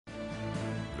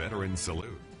Veteran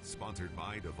Salute, sponsored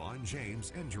by DeVaughn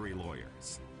James Injury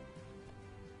Lawyers.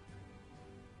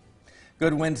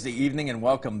 Good Wednesday evening and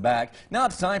welcome back. Now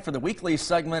it's time for the weekly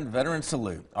segment, Veteran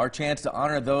Salute, our chance to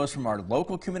honor those from our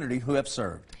local community who have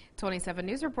served. 27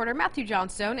 News reporter Matthew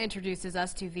Johnstone introduces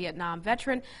us to Vietnam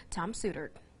veteran Tom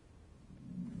Soetaert.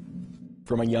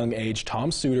 From a young age, Tom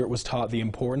Soetaert was taught the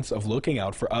importance of looking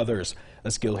out for others,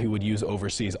 a skill he would use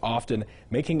overseas often,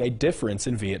 making a difference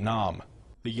in Vietnam.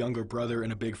 The younger brother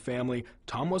in a big family,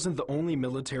 Tom wasn't the only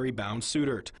military-bound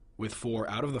Soetaert, with 4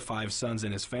 out of the 5 sons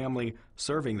in his family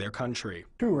serving their country.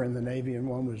 2 were in the Navy and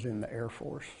 1 was in the Air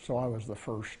Force, so I was the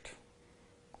first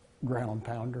ground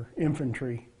pounder,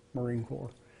 infantry, Marine Corps.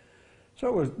 So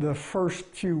it was the first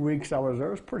few weeks I was there,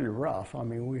 it was pretty rough. I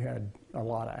mean, we had a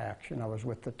lot of action. I was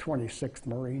with the 26th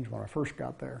Marines when I first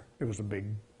got there. It was a big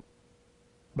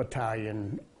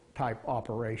battalion type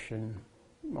operation,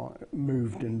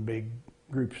 moved in big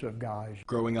groups of guys.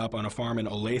 Growing up on a farm in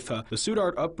Olathe, the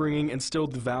Soetaert upbringing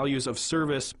instilled the values of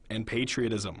service and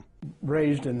patriotism.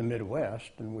 Raised in the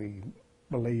Midwest, and we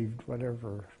believed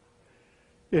whatever,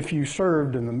 if you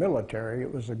served in the military,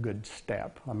 it was a good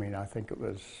step. I mean, I think it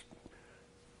was,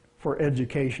 for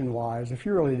education-wise, if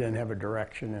you really didn't have a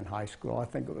direction in high school, I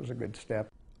think it was a good step.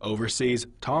 Overseas,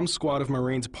 Tom's squad of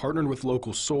Marines partnered with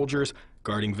local soldiers,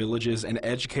 guarding villages and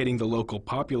educating the local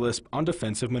populace on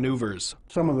defensive maneuvers.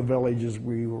 Some of the villages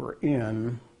we were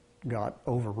in got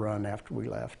overrun after we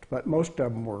left, but most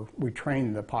of them we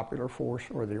trained the popular force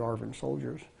or the ARVN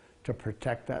soldiers to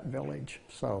protect that village.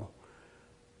 So,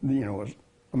 you know, it was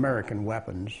American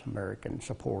weapons, American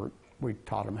support. We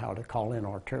taught them how to call in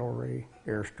artillery,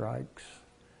 airstrikes,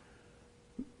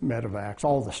 medevacs,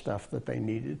 all the stuff that they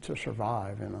needed to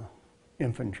survive in an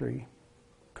infantry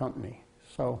company.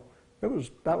 So that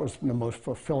was the most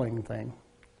fulfilling thing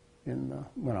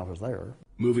when I was there.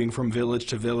 Moving from village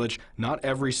to village, not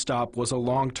every stop was a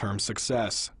long-term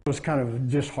success. It was kind of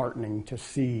disheartening to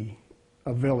see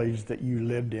a village that you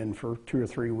lived in for 2 or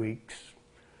 3 weeks,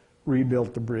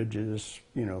 rebuilt the bridges,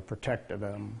 you know, protected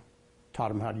them, taught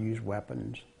them how to use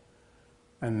weapons,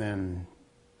 and then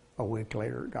a week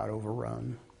later it got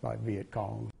overrun by Viet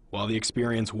Cong. While the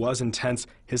experience was intense,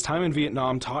 his time in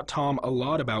Vietnam taught Tom a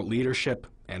lot about leadership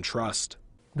and trust.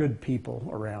 Good people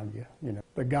around you, you know.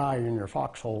 The guy in your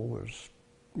foxhole was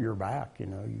your back, you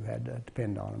know, you had to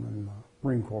depend on him, and the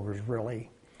Marine Corps was really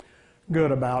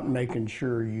good about making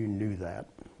sure you knew that.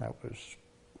 That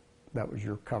was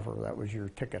your cover, that was your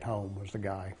ticket home, was the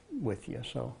guy with you,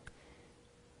 so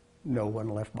no one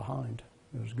left behind.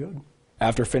 It was good.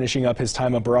 After finishing up his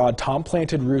time abroad, Tom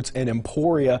planted roots in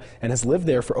Emporia and has lived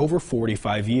there for over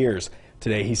 45 years.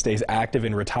 Today he stays active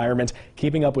in retirement,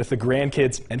 keeping up with the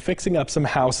grandkids and fixing up some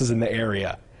houses in the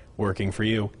area. Working for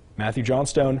you, Matthew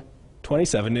Johnstone,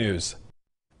 27 News.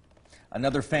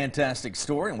 Another fantastic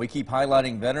story, and we keep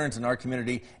highlighting veterans in our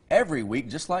community every week,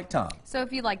 just like Tom. So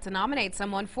if you'd like to nominate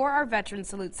someone for our Veteran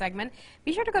Salute segment,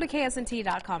 be sure to go to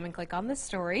KSNT.com and click on this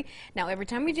story. Now, every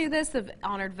time we do this, the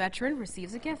honored veteran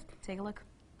receives a gift. Take a look.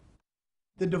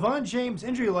 The DeVaughn James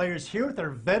Injury Lawyers here with our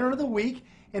Veteran of the Week,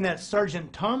 and that's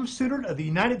Sergeant Tom Soetaert of the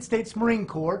United States Marine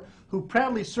Corps, who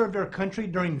proudly served our country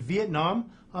during Vietnam.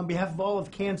 On behalf of all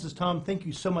of Kansas, Tom, thank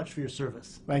you so much for your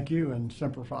service. Thank you, and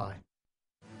Semper Fi.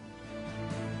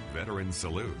 Veteran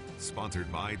Salute,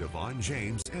 sponsored by DeVaughn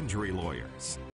James Injury Lawyers.